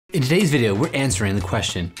In today's video, we're answering the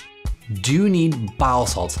question, do you need bile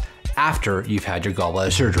salts after you've had your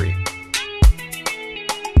gallbladder surgery?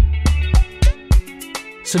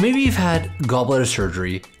 So maybe you've had gallbladder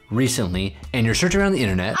surgery recently and you're searching around the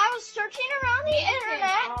internet. I was searching around the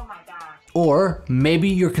internet. Oh my gosh. Or maybe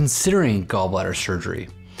you're considering gallbladder surgery.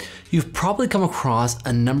 You've probably come across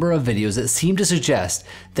a number of videos that seem to suggest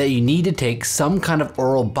that you need to take some kind of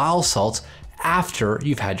oral bile salts after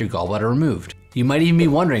you've had your gallbladder removed. You might even be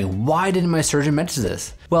wondering, why didn't my surgeon mention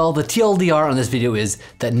this? Well, the TLDR on this video is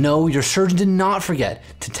that no, your surgeon did not forget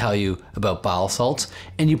to tell you about bile salts,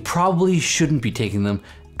 and you probably shouldn't be taking them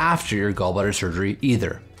after your gallbladder surgery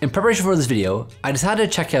either. In preparation for this video, I decided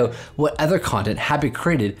to check out what other content had been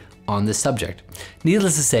created on this subject.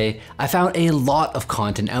 Needless to say, I found a lot of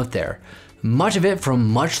content out there, much of it from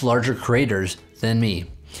much larger creators than me.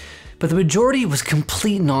 But the majority was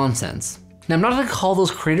complete nonsense. Now, I'm not gonna call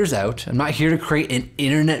those creators out. I'm not here to create an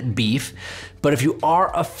internet beef, but if you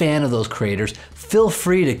are a fan of those creators, feel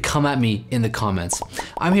free to come at me in the comments.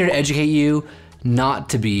 I'm here to educate you, not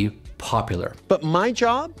to be popular. But my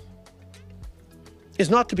job is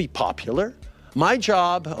not to be popular. My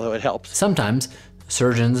job, although it helps. Sometimes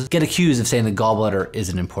surgeons get accused of saying the gallbladder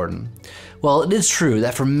isn't important. Well, it is true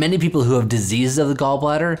that for many people who have diseases of the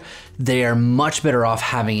gallbladder, they are much better off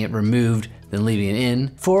having it removed than leaving it in.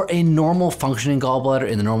 For a normal functioning gallbladder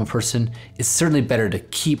in the normal person, it's certainly better to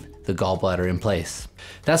keep the gallbladder in place.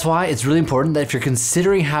 That's why it's really important that if you're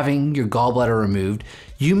considering having your gallbladder removed,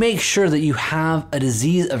 you make sure that you have a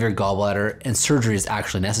disease of your gallbladder and surgery is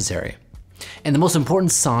actually necessary. And the most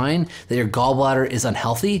important sign that your gallbladder is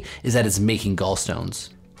unhealthy is that it's making gallstones.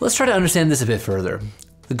 Let's try to understand this a bit further.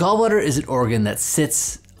 The gallbladder is an organ that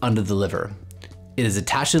sits under the liver. It is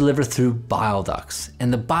attached to the liver through bile ducts,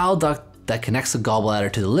 and the bile duct that connects the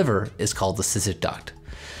gallbladder to the liver is called the cystic duct.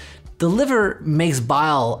 The liver makes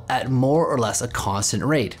bile at more or less a constant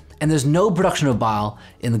rate, and there's no production of bile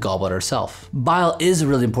in the gallbladder itself. Bile is a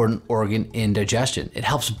really important organ in digestion. It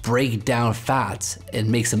helps break down fats and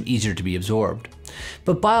makes them easier to be absorbed.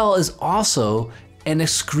 But bile is also an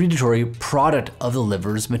excretory product of the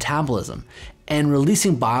liver's metabolism, and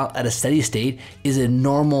releasing bile at a steady state is a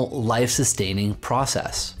normal life-sustaining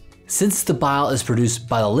process. Since the bile is produced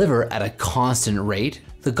by the liver at a constant rate,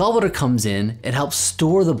 the gallbladder comes in and helps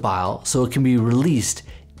store the bile so it can be released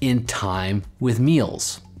in time with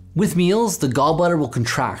meals. With meals, the gallbladder will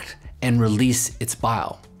contract and release its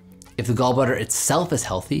bile. If the gallbladder itself is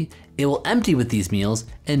healthy, it will empty with these meals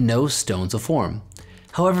and no stones will form.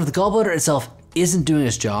 However, if the gallbladder itself isn't doing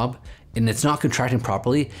its job and it's not contracting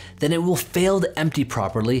properly, then it will fail to empty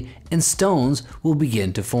properly and stones will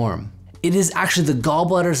begin to form. It is actually the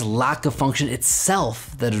gallbladder's lack of function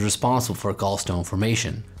itself that is responsible for gallstone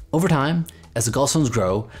formation. Over time, as the gallstones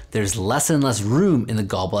grow, there's less and less room in the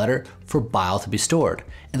gallbladder for bile to be stored,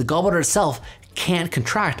 and the gallbladder itself can't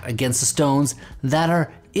contract against the stones that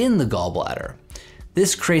are in the gallbladder.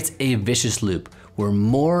 This creates a vicious loop where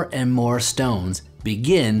more and more stones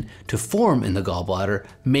begin to form in the gallbladder,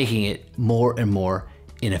 making it more and more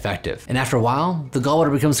ineffective. And after a while, the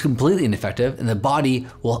gallbladder becomes completely ineffective and the body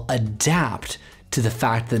will adapt to the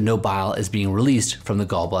fact that no bile is being released from the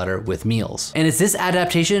gallbladder with meals. And it's this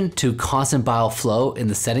adaptation to constant bile flow in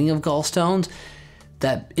the setting of gallstones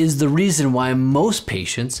that is the reason why most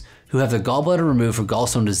patients who have their gallbladder removed for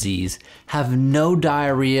gallstone disease have no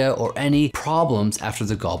diarrhea or any problems after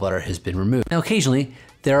the gallbladder has been removed. Now, occasionally,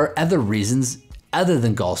 there are other reasons other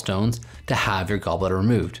than gallstones to have your gallbladder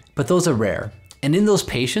removed, but those are rare. And in those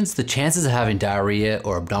patients, the chances of having diarrhea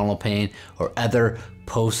or abdominal pain or other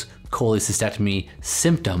post-cholecystectomy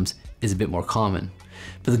symptoms is a bit more common.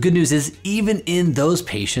 But the good news is, even in those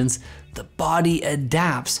patients, the body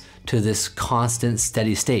adapts to this constant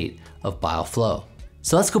steady state of bile flow.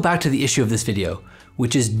 So let's go back to the issue of this video,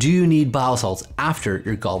 which is, do you need bile salts after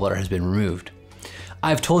your gallbladder has been removed?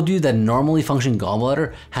 I've told you that a normally functioning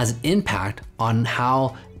gallbladder has an impact on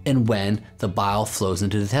how and when the bile flows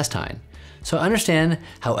into the intestine. So I understand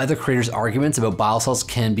how other creators' arguments about bile salts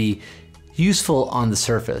can be useful on the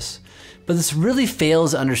surface, but this really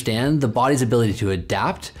fails to understand the body's ability to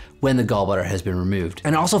adapt when the gallbladder has been removed.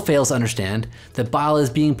 And also fails to understand that bile is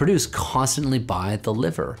being produced constantly by the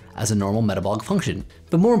liver as a normal metabolic function.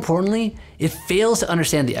 But more importantly, it fails to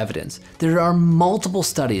understand the evidence. There are multiple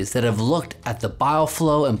studies that have looked at the bile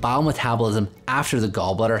flow and bile metabolism after the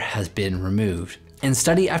gallbladder has been removed. And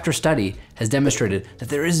study after study has demonstrated that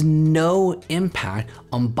there is no impact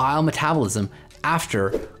on bile metabolism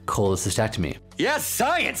after cholecystectomy. Yes,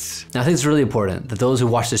 science! Now, I think it's really important that those who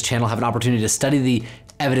watch this channel have an opportunity to study the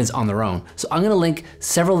evidence on their own. So I'm gonna link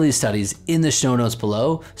several of these studies in the show notes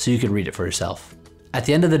below so you can read it for yourself. At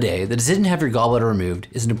the end of the day, the decision to have your gallbladder removed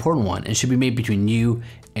is an important one and should be made between you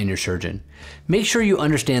and your surgeon. Make sure you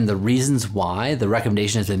understand the reasons why the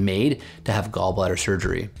recommendation has been made to have gallbladder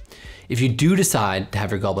surgery. If you do decide to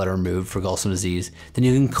have your gallbladder removed for gallstone disease, then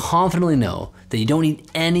you can confidently know that you don't need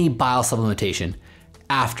any bile supplementation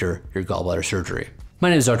after your gallbladder surgery. My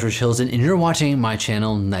name is Dr. Rich Hilton, and you're watching my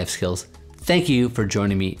channel, Knife Skills. Thank you for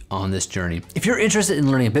joining me on this journey. If you're interested in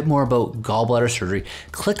learning a bit more about gallbladder surgery,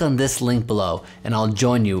 click on this link below and I'll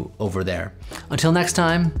join you over there. Until next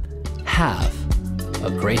time, have a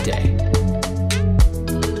great day.